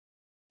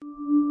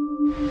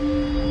Hey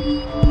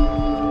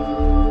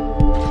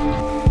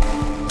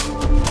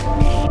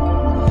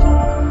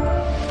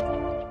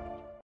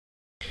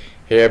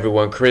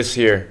everyone, Chris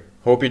here.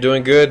 Hope you're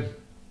doing good.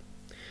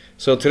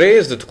 So today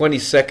is the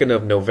 22nd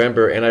of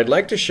November and I'd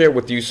like to share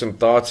with you some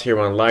thoughts here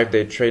on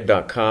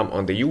LiveDayTrade.com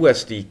on the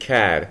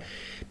USDCAD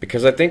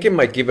because I think it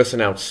might give us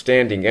an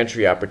outstanding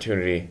entry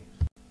opportunity.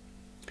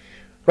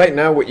 Right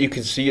now what you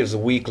can see is a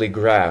weekly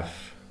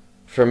graph.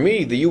 For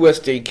me, the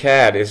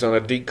USDCAD is on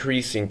a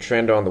decreasing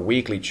trend on the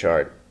weekly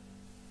chart.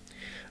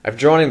 I've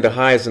drawn in the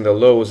highs and the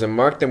lows and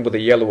marked them with a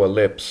yellow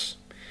ellipse.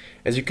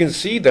 As you can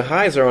see, the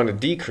highs are on a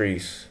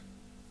decrease.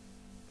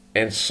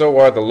 And so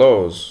are the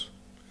lows.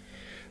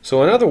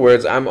 So in other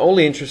words, I'm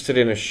only interested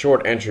in a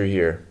short entry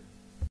here.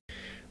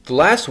 The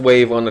last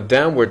wave on the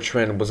downward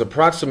trend was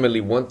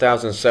approximately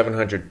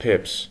 1,700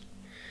 pips.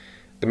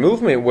 The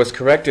movement was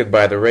corrected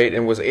by the rate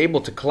and was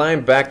able to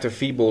climb back to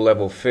feeble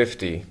level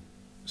 50.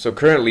 So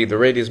currently the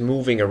rate is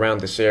moving around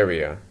this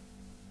area.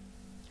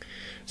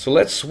 So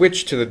let's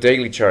switch to the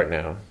daily chart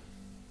now.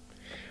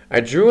 I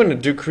drew in a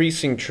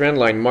decreasing trend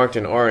line marked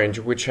in orange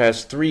which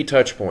has 3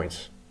 touch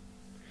points.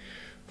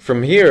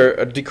 From here,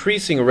 a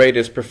decreasing rate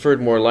is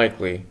preferred more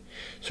likely,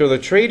 so the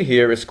trade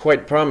here is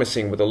quite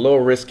promising with a low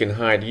risk and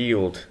high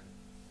yield.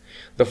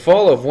 The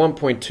fall of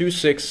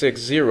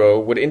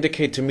 1.2660 would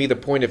indicate to me the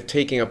point of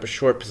taking up a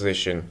short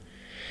position.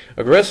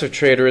 Aggressive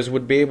traders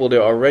would be able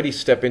to already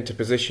step into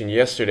position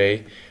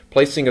yesterday,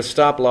 placing a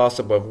stop loss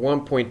above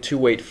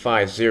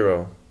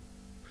 1.2850.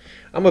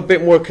 I'm a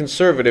bit more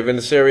conservative in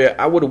this area.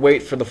 I would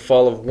wait for the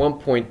fall of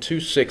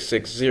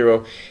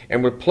 1.2660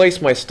 and would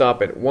place my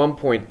stop at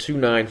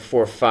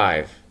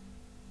 1.2945.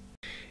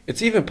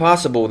 It's even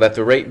possible that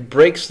the rate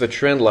breaks the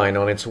trend line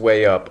on its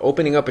way up,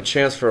 opening up a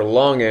chance for a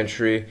long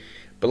entry.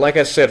 But like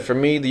I said, for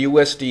me, the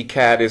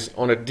USD-CAD is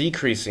on a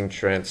decreasing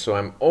trend, so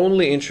I'm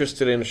only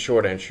interested in a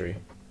short entry.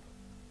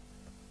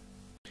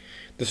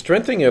 The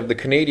strengthening of the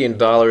Canadian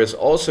dollar is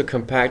also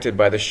compacted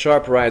by the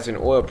sharp rise in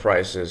oil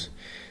prices.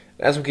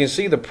 As we can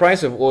see, the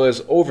price of oil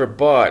is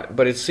overbought,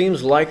 but it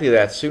seems likely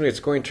that soon it's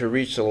going to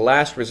reach the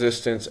last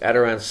resistance at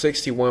around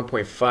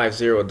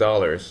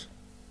 $61.50.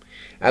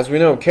 As we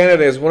know,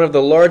 Canada is one of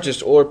the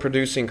largest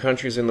oil-producing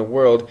countries in the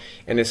world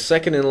and is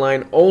second in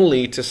line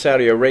only to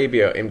Saudi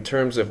Arabia in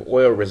terms of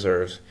oil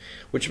reserves,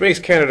 which makes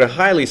Canada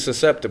highly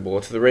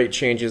susceptible to the rate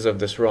changes of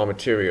this raw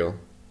material.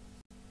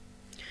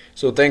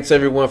 So thanks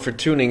everyone for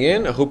tuning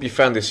in. I hope you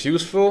found this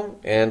useful,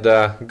 and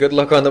good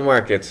luck on the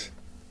markets.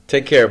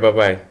 Take care.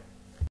 Bye-bye.